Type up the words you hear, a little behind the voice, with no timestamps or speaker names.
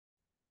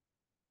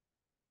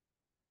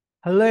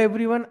Hello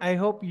everyone, I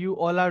hope you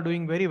all are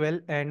doing very well.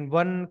 And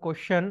one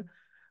question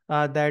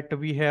that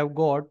we have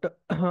got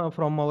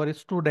from our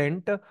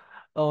student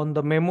on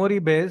the memory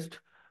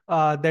based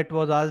that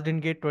was asked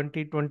in GATE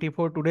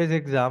 2024 today's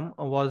exam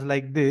was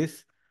like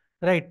this,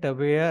 right?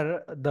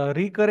 Where the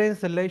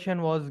recurrence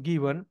relation was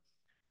given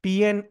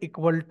Tn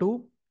equal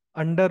to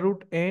under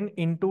root n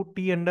into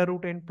T under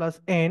root n plus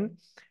n,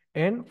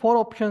 and four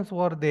options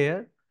were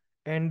there,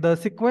 and the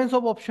sequence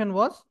of option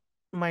was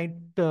might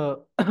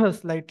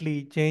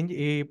slightly change.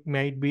 A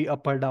might be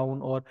up or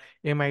down, or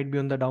A might be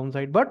on the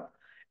downside. But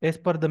as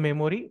per the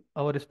memory,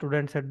 our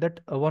student said that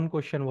one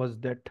question was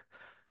that.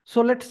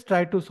 So let's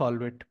try to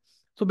solve it.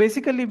 So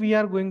basically, we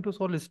are going to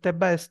solve step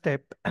by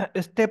step.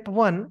 Step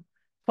one,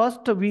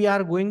 first we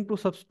are going to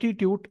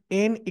substitute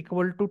n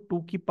equal to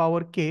 2 ki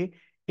power k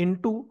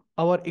into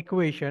our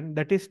equation,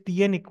 that is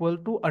Tn equal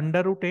to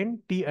under root n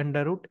T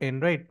under root n,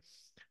 right?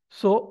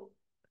 So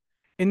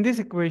in this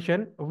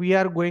equation, we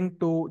are going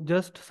to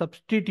just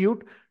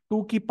substitute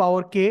 2 ki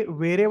power k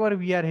wherever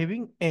we are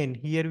having n.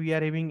 Here we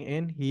are having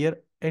n, here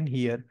and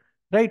here,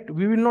 right?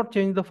 We will not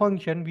change the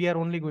function. We are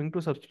only going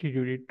to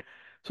substitute it.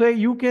 So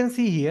you can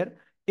see here,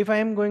 if I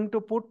am going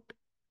to put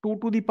 2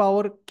 to the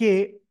power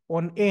k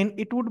on n,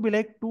 it would be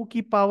like 2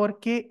 ki power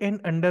k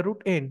n under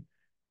root n,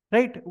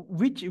 right?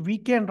 Which we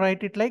can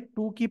write it like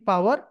 2 ki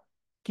power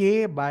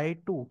k by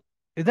 2,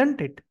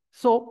 isn't it?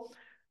 So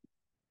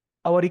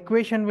our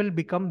equation will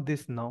become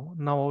this now.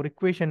 Now our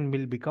equation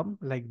will become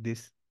like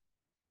this.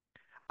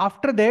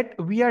 After that,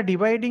 we are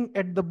dividing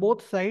at the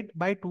both side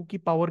by 2 ki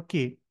power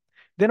k.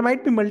 There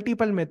might be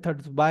multiple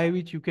methods by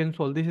which you can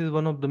solve. This is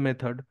one of the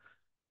method,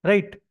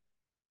 right?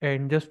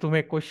 And just to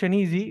make question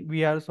easy,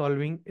 we are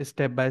solving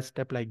step by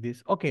step like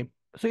this. Okay.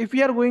 So if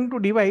we are going to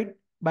divide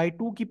by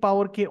 2 ki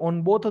power k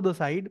on both of the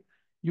side,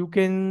 you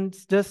can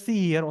just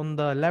see here on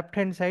the left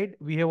hand side,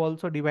 we have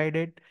also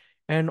divided.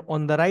 And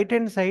on the right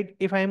hand side,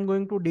 if I am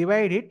going to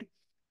divide it,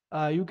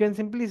 you can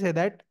simply say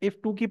that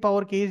if 2 ki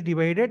power k is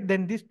divided,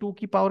 then this 2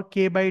 ki power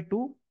k by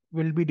 2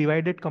 will be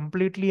divided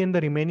completely and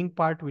the remaining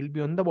part will be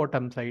on the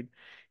bottom side.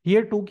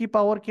 Here 2 ki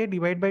power k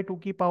divided by 2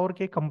 ki power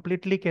k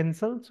completely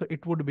cancel. So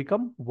it would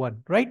become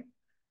 1, right?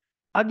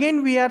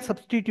 Again, we are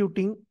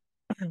substituting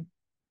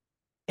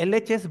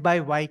LHS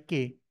by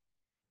YK.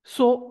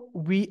 So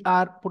we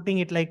are putting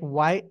it like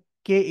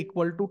YK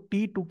equal to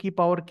T 2 ki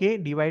power k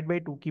divided by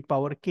 2 ki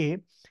power k.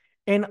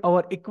 And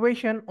our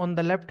equation on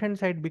the left hand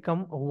side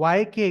become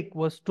yk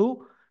equals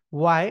to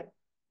y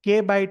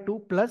k by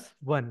 2 plus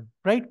 1,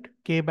 right?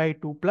 K by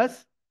 2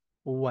 plus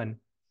 1.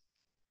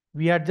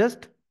 We are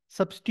just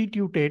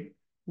substituted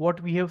what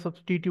we have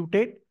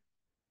substituted.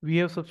 We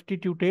have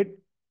substituted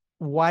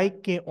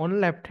yk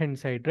on left hand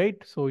side,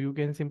 right? So you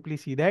can simply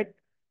see that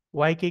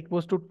yk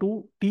equals to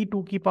 2 t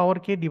 2 ki power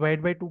k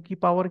divided by 2 ki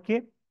power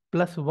k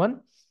plus 1.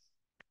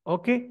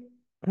 Okay.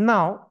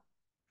 Now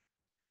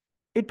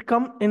it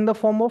come in the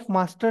form of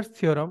Master's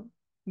theorem,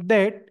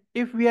 that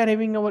if we are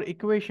having our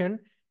equation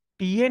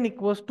Tn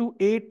equals to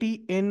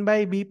Atn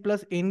by b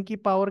plus n ki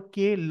power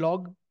k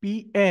log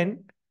Pn,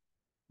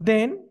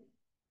 then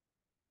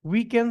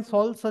we can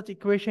solve such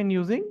equation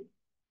using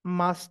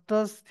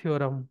Master's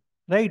theorem,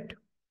 right?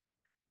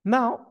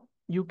 Now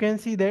you can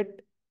see that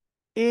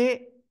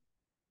A,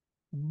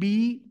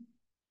 B,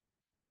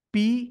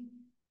 P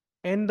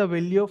and the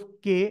value of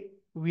k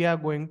we are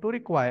going to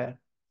require.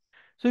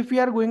 So if we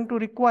are going to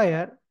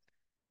require,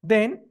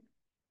 then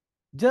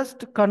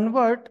just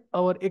convert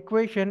our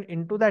equation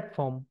into that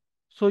form.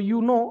 So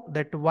you know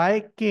that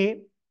yk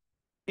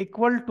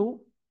equal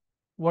to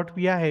what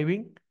we are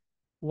having,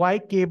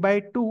 yk by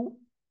 2,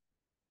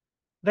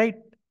 right?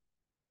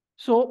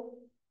 So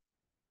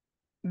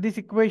this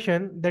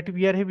equation that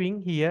we are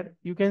having here,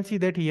 you can see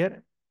that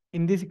here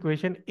in this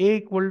equation a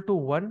equal to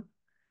 1,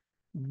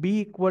 b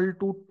equal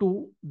to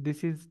 2,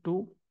 this is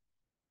 2,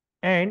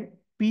 and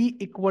p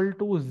equal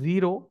to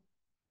 0,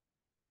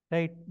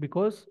 right?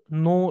 Because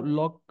no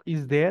log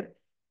is there,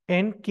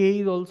 and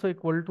k is also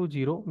equal to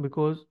 0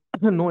 because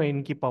no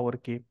n ki power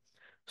k.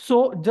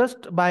 So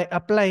just by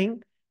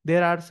applying,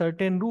 there are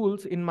certain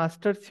rules in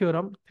Master's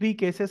theorem. Three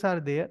cases are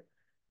there,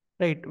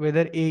 right?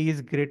 Whether a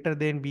is greater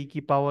than b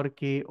ki power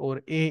k, or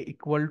a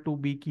equal to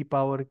b ki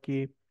power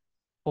k,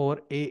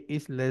 or a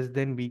is less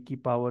than b ki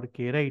power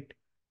k, right?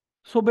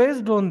 So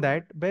based on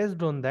that,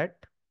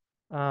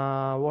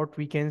 what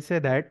we can say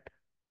that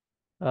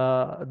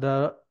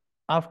the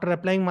after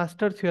applying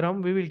Master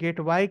theorem, we will get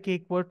yk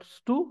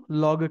equals to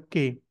log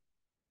k.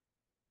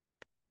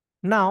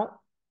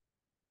 Now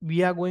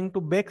we are going to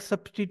back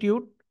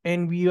substitute,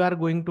 and we are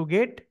going to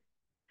get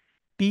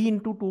t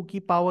into 2 ki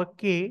power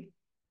k,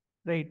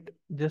 right?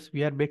 Just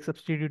we are back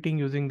substituting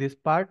using this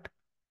part,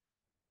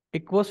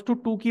 equals to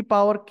 2 ki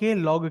power k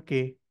log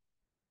k.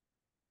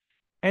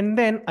 And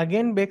then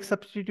again back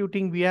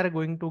substituting, we are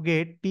going to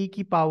get t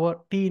ki power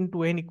t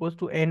into n equals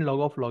to n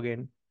log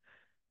n.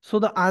 So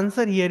the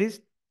answer here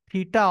is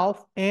theta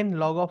of n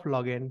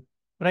log n,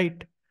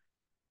 right?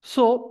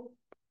 So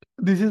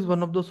this is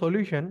one of the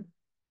solution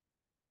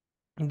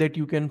that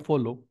you can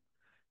follow.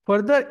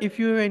 Further, if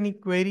you have any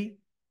query,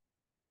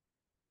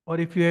 or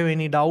if you have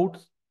any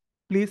doubts,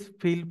 please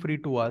feel free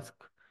to ask.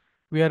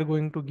 We are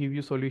going to give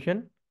you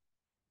solution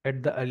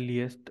at the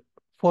earliest.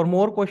 For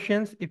more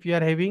questions, if you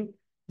are having,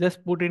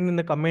 just put it in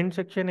the comment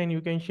section and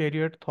you can share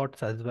your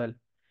thoughts as well.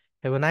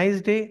 Have a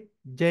nice day.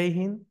 Jai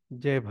Hind,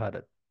 Jai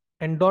Bharat.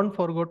 And don't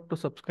forget to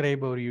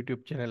subscribe our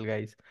YouTube channel,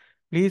 guys.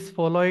 Please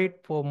follow it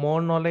for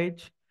more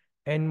knowledge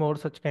and more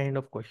such kind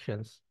of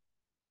questions.